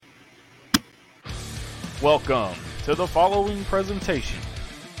Welcome to the following presentation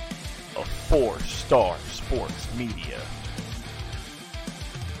of 4-Star Sports Media.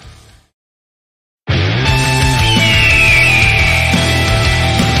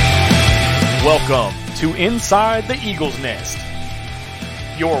 Welcome to Inside the Eagle's Nest,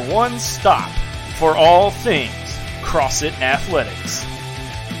 your one stop for all things CrossFit Athletics.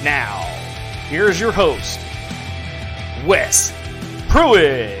 Now, here's your host, Wes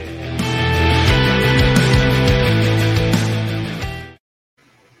Pruitt.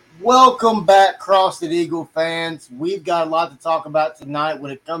 Welcome back, CrossFit Eagle fans. We've got a lot to talk about tonight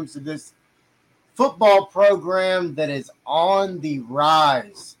when it comes to this football program that is on the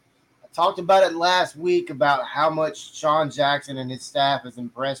rise. I talked about it last week about how much Sean Jackson and his staff has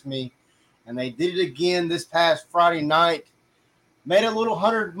impressed me, and they did it again this past Friday night. Made a little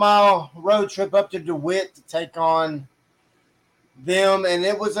 100-mile road trip up to DeWitt to take on them, and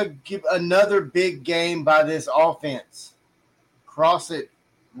it was another big game by this offense. CrossFit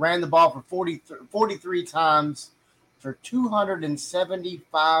ran the ball for 43 times for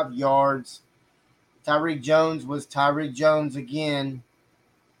 275 yards. Tyreek Jones was Tyreek Jones again.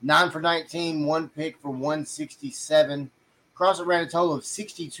 9 for 19, one pick for 167. CrossFit ran a total of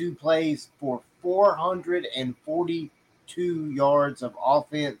 62 plays for 442 yards of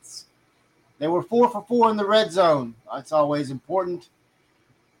offense. They were 4 for 4 in the red zone. That's always important.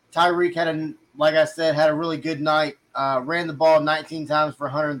 Tyreek had a really good night. Ran the ball 19 times for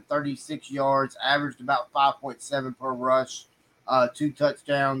 136 yards, averaged about 5.7 per rush, 2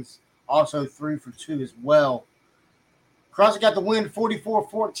 touchdowns, also 3 for 2 as well. CrossFit got the win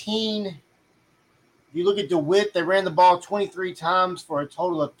 44-14. If you look at DeWitt, they ran the ball 23 times for a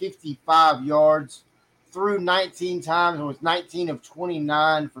total of 55 yards, threw 19 times and was 19 of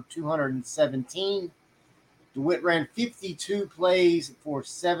 29 for 217. DeWitt ran 52 plays for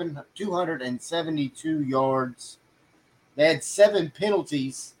 272 yards. They had 7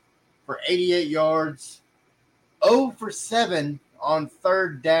 penalties for 88 yards, 0 for 7 on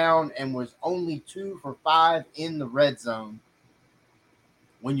third down, and was only 2 for 5 in the red zone.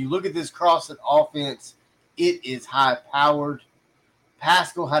 When you look at this CrossFit offense, it is high-powered.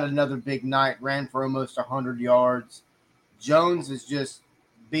 Pascal had another big night, ran for almost 100 yards. Jones is just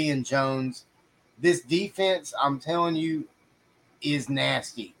being Jones. This defense, I'm telling you, is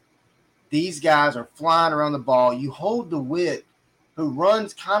nasty. These guys are flying around the ball. You hold DeWitt, who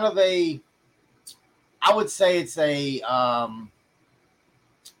runs kind of I would say it's how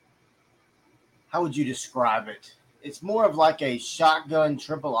would you describe it? It's more of like a shotgun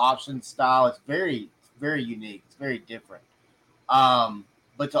triple option style. It's very, very unique. It's very different.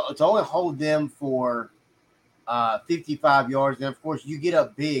 But to only hold them for 55 yards, and of course you get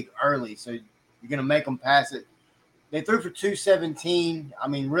up big early, so you're going to make them pass it. They threw for 217. I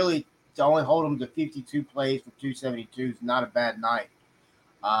mean, really, to only hold them to 52 plays for 272 is not a bad night.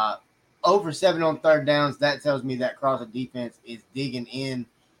 0 for 7 on third downs. That tells me that CrossFit defense is digging in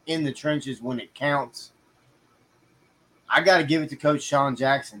the trenches when it counts. I got to give it to Coach Sean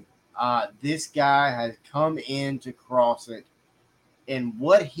Jackson. This guy has come into CrossFit, and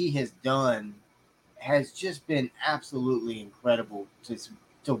what he has done has just been absolutely incredible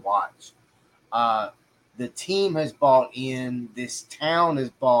to watch. The team has bought in. This town has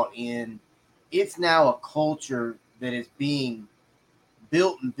bought in. It's now a culture that is being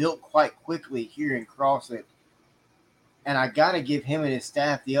built quite quickly here in CrossFit. And I got to give him and his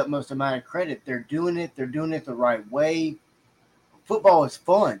staff the utmost amount of credit. They're doing it. They're doing it the right way. Football is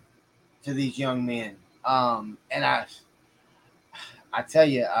fun to these young men. And I tell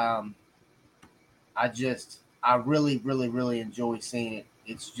you, I really, really, really enjoy seeing it.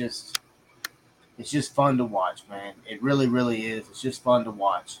 It's just fun to watch, man. It really, really is. It's just fun to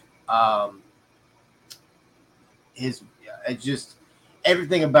watch.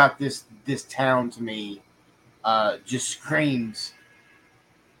 Everything about this town to me just screams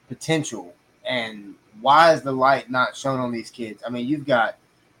potential. And why is the light not shown on these kids? I mean, you've got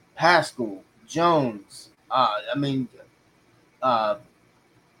Pascal, Jones,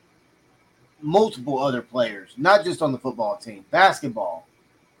 multiple other players, not just on the football team, basketball,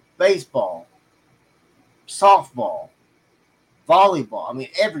 baseball, softball, volleyball. I mean,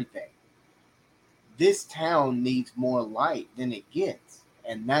 everything. This town needs more light than it gets.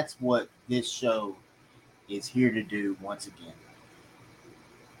 And that's what this show is here to do once again.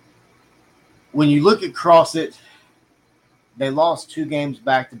 When you look at CrossFit, they lost 2 games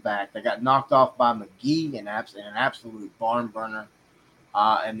back-to-back. They got knocked off by McGee in an absolute barn burner.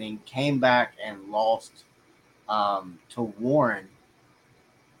 And then came back and lost to Warren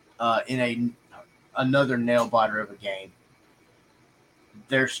in another nail-biter of a game.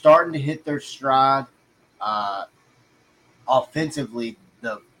 They're starting to hit their stride. Offensively,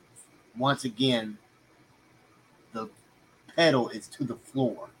 once again, the pedal is to the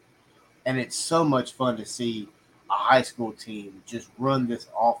floor. And it's so much fun to see a high school team just run this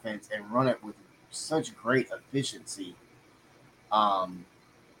offense and run it with such great efficiency. Um,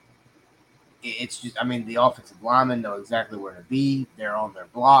 it's just, I mean, the offensive linemen know exactly where to be. They're on their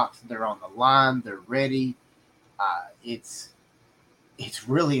blocks. They're on the line. They're ready. It's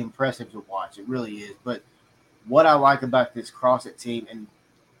really impressive to watch. It really is. But what I like about this CrossFit team, and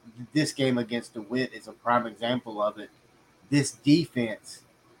this game against DeWitt is a prime example of it. This defense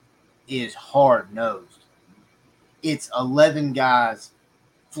is hard nosed. It's 11 guys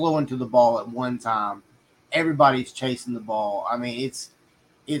flowing to the ball at one time. Everybody's chasing the ball. I mean,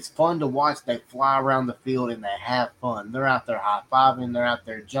 it's fun to watch. They fly around the field and they have fun. They're out there high fiving. They're out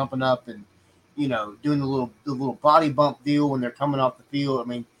there jumping up and doing the little body bump deal when they're coming off the field. I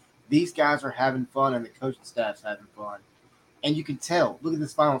mean, these guys are having fun and the coaching staff's having fun. And you can tell. Look at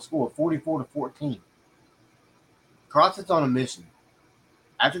this final score, 44-14. CrossFit's on a mission.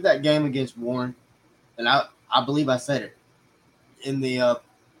 After that game against Warren, and I believe I said it in the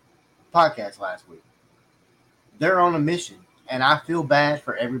podcast last week, they're on a mission, and I feel bad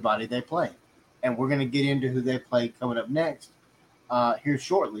for everybody they play. And we're going to get into who they play coming up next here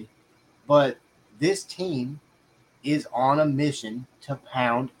shortly. But this team is on a mission to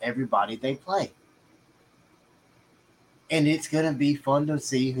pound everybody they play. And it's going to be fun to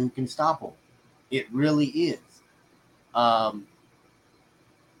see who can stop them. It really is.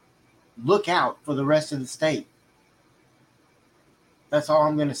 Look out for the rest of the state. That's all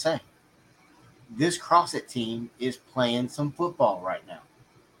I'm going to say. This CrossFit team is playing some football right now.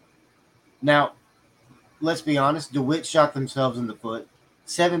 Now, let's be honest. DeWitt shot themselves in the foot.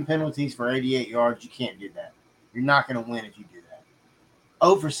 7 penalties for 88 yards. You can't do that. You're not going to win if you do that.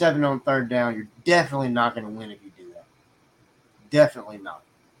 0 for 7 on third down. You're definitely not going to win if you do that. Definitely not.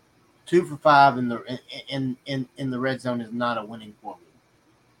 2 for 5 in the red zone is not a winning formula.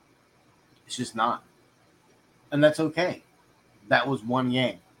 It's just not. And that's okay. That was one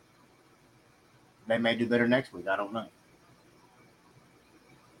game. They may do better next week. I don't know.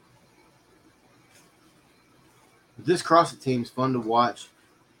 This CrossFit team is fun to watch.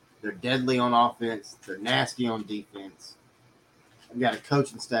 They're deadly on offense. They're nasty on defense. They've got a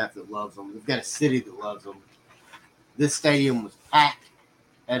coaching staff that loves them. They've got a city that loves them. This stadium was packed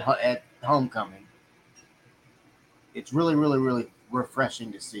at homecoming. It's really, really, really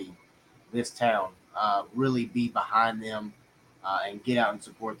refreshing to see this town really be behind them and get out and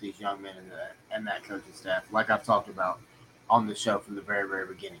support these young men and that coaching staff, like I've talked about on the show from the very, very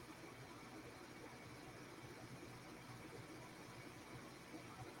beginning.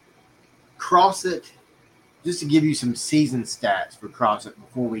 CrossFit, just to give you some season stats for CrossFit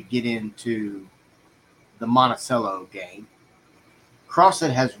before we get into the Monticello game.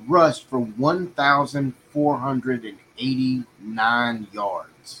 CrossFit has rushed for 1,489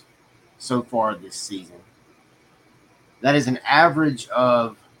 yards so far this season. That is an average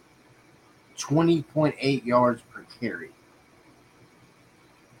of 20.8 yards per carry.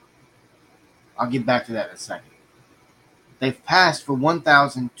 I'll get back to that in a second. They've passed for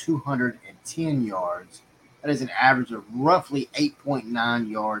 1,210 yards. That is an average of roughly 8.9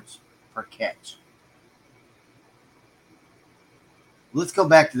 yards per catch. Let's go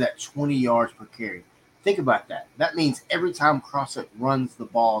back to that 20 yards per carry. Think about that. That means every time CrossFit runs the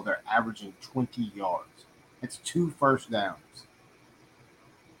ball, they're averaging 20 yards. That's 2 first downs.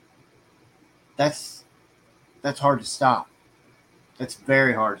 That's hard to stop. That's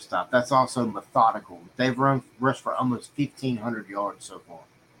very hard to stop. That's also methodical. They've rushed for almost 1,500 yards so far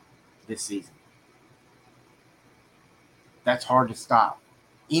this season. That's hard to stop.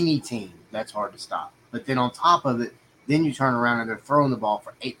 Any team, that's hard to stop. But then on top of it, then you turn around and they're throwing the ball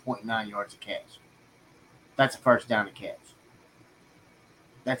for 8.9 yards a catch. That's a first down to catch.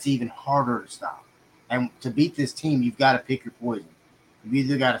 That's even harder to stop. And to beat this team, you've got to pick your poison. You've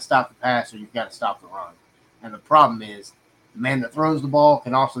either got to stop the pass or you've got to stop the run. And the problem is, the man that throws the ball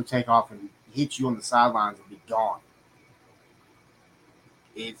can also take off and hit you on the sidelines and be gone.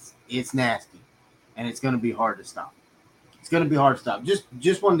 It's nasty, and it's going to be hard to stop. It's going to be hard to stop.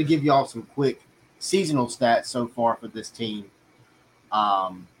 Just wanted to give you all some quick seasonal stats so far for this team,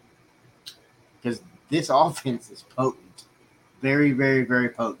 because this offense is potent, very, very, very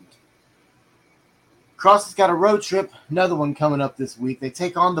potent. CrossFit's got a road trip, another one coming up this week. They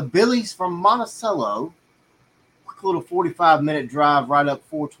take on the Billies from Monticello. Quick little 45-minute drive right up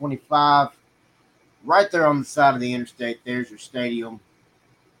 425. Right there on the side of the interstate, there's your stadium.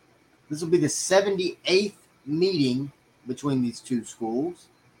 This will be the 78th meeting between these two schools.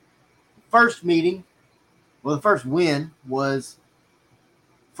 First meeting Well, the first win was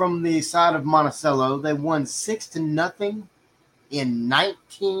from the side of Monticello. They won 6-0 in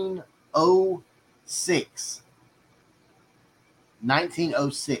 1906.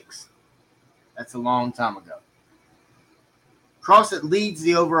 1906. That's a long time ago. Crossett leads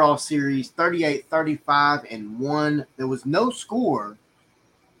the overall series 38-35-1. There was no score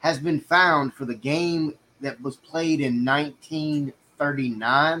has been found for the game that was played in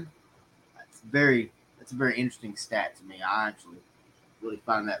 1939. That's a very interesting stat to me. I actually really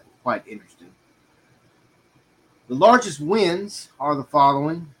find that quite interesting. The largest wins are the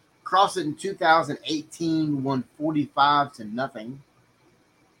following. Crossett in 2018 won 45-0. And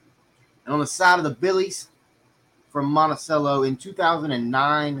on the side of the Billies from Monticello in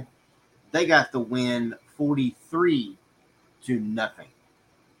 2009, they got the win 43-0. The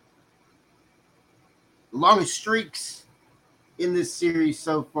longest streaks in this series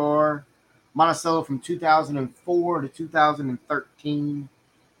so far, Monticello from 2004 to 2013,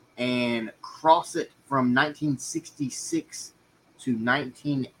 and Crossett from 1966 to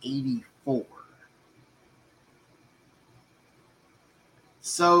 1984.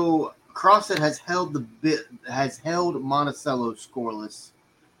 So Crossett has held Monticello scoreless.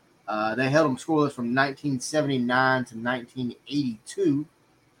 They held them scoreless from 1979 to 1982.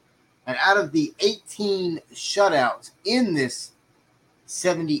 And out of the 18 shutouts in this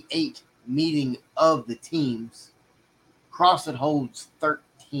 78 meeting of the teams, Crossett holds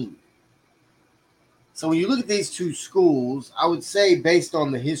 13. So when you look at these two schools, I would say based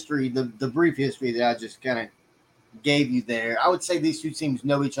on the history, the brief history that I just kind of gave you there, I would say these two teams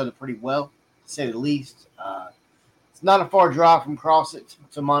know each other pretty well, to say the least. It's not a far drive from Crossett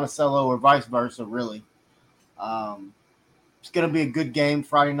to Monticello or vice versa, really. It's going to be a good game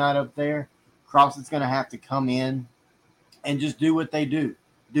Friday night up there. Crossett's going to have to come in and just do what they do.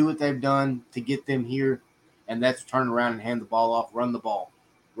 Do what they've done to get them here, and that's turn around and hand the ball off, run the ball.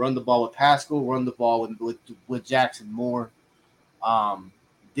 Run the ball with Pascal, run the ball with Jackson Moore.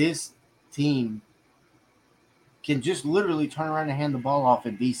 This team can just literally turn around and hand the ball off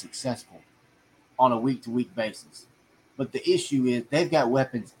and be successful on a week-to-week basis. But the issue is they've got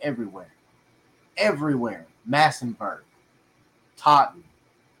weapons everywhere. Everywhere. Massenburg, Totten.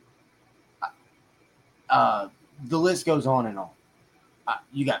 The list goes on and on.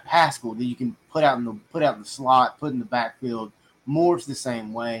 You got Pascal that you can put out in the slot, put in the backfield. Moore's the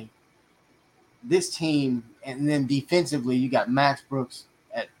same way. This team, and then defensively, you got Max Brooks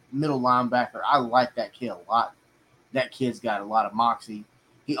at middle linebacker. I like that kid a lot. That kid's got a lot of moxie.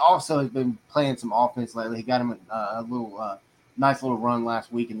 He also has been playing some offense lately. He got him a little nice little run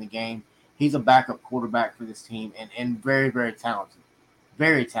last week in the game. He's a backup quarterback for this team and very, very talented.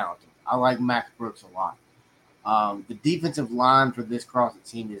 Very talented. I like Max Brooks a lot. The defensive line for this Crossett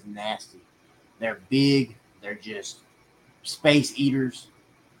team is nasty. They're big. They're just space eaters,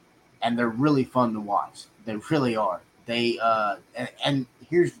 and they're really fun to watch. They really are. They and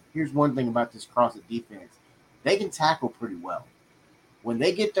here's one thing about this Crossett defense. They can tackle pretty well. When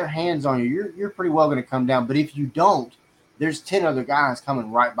they get their hands on you, you're pretty well going to come down. But if you don't, there's 10 other guys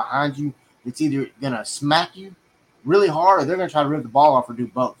coming right behind you that's either going to smack you really hard or they're going to try to rip the ball off or do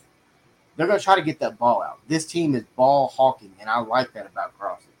both. They're going to try to get that ball out. This team is ball hawking, and I like that about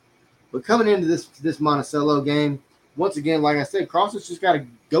Crossett. But coming into this Monticello game, once again, like I said, Crossett's just got to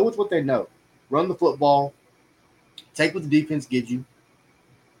go with what they know. Run the football. Take what the defense gives you.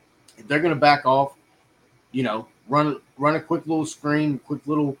 If they're going to back off, run a quick little screen, quick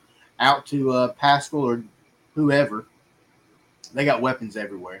little out to Pascal or whoever. They got weapons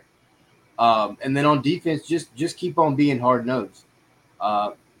everywhere. And then on defense, just keep on being hard-nosed.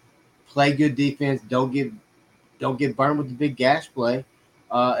 Play good defense. Don't get burned with the big gash play.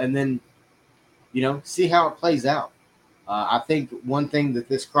 And then, see how it plays out. I think one thing that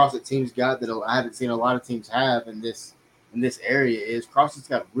this Crossett team's got that I haven't seen a lot of teams have in this area is Crossett's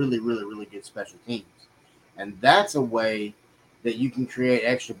got really, really, really good special teams. And that's a way that you can create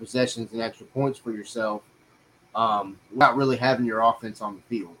extra possessions and extra points for yourself without really having your offense on the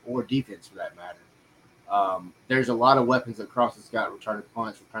field or defense for that matter. There's a lot of weapons that Crossett's got: returning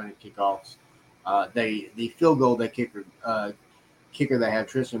punts, returning kickoffs. The field goal kicker they have,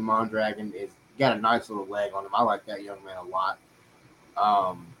 Tristan Mondragon, is got a nice little leg on him. I like that young man a lot.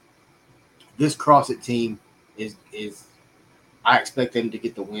 This Crossett team is I expect them to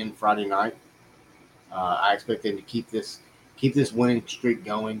get the win Friday night. I expect them to keep this winning streak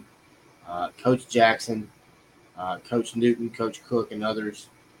going. Coach Jackson, Coach Newton, Coach Cook, and others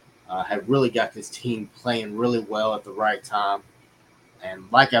have really got this team playing really well at the right time.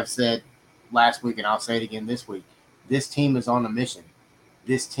 And like I've said last week, and I'll say it again this week, this team is on a mission.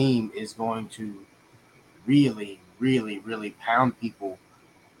 This team is going to really, really, really pound people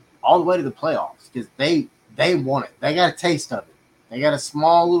all the way to the playoffs because they want it. They got a taste of it. They got a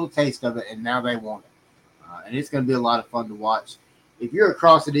small little taste of it, and now they want it. And it's going to be a lot of fun to watch. If you're a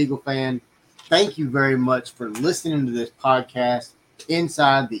CrossFit Eagle fan, thank you very much for listening to this podcast,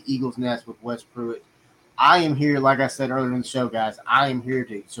 Inside the Eagle's Nest with Wes Pruitt. I am here, like I said earlier in the show, guys, I am here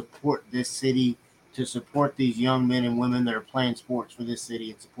to support this city, to support these young men and women that are playing sports for this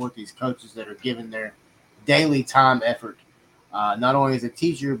city, and support these coaches that are giving their daily time effort, not only as a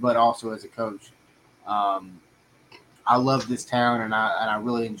teacher, but also as a coach. I love this town, and I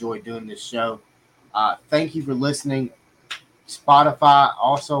really enjoy doing this show. Thank you for listening. Spotify,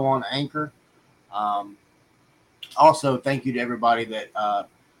 also on Anchor. Um, Also, thank you to everybody that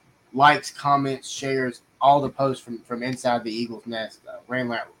likes, comments, shares all the posts from inside the Eagles Nest.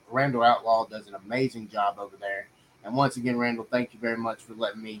 Randall Outlaw does an amazing job over there. And once again, Randall, thank you very much for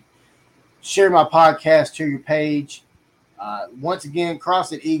letting me share my podcast to your page. Once again,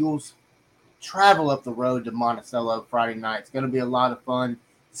 CrossFit Eagles, travel up the road to Monticello Friday night. It's going to be a lot of fun.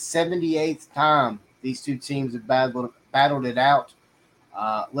 78th time these two teams have battled it out.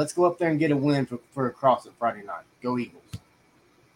 Let's go up there and get a win for CrossFit Friday night. Go Eagles.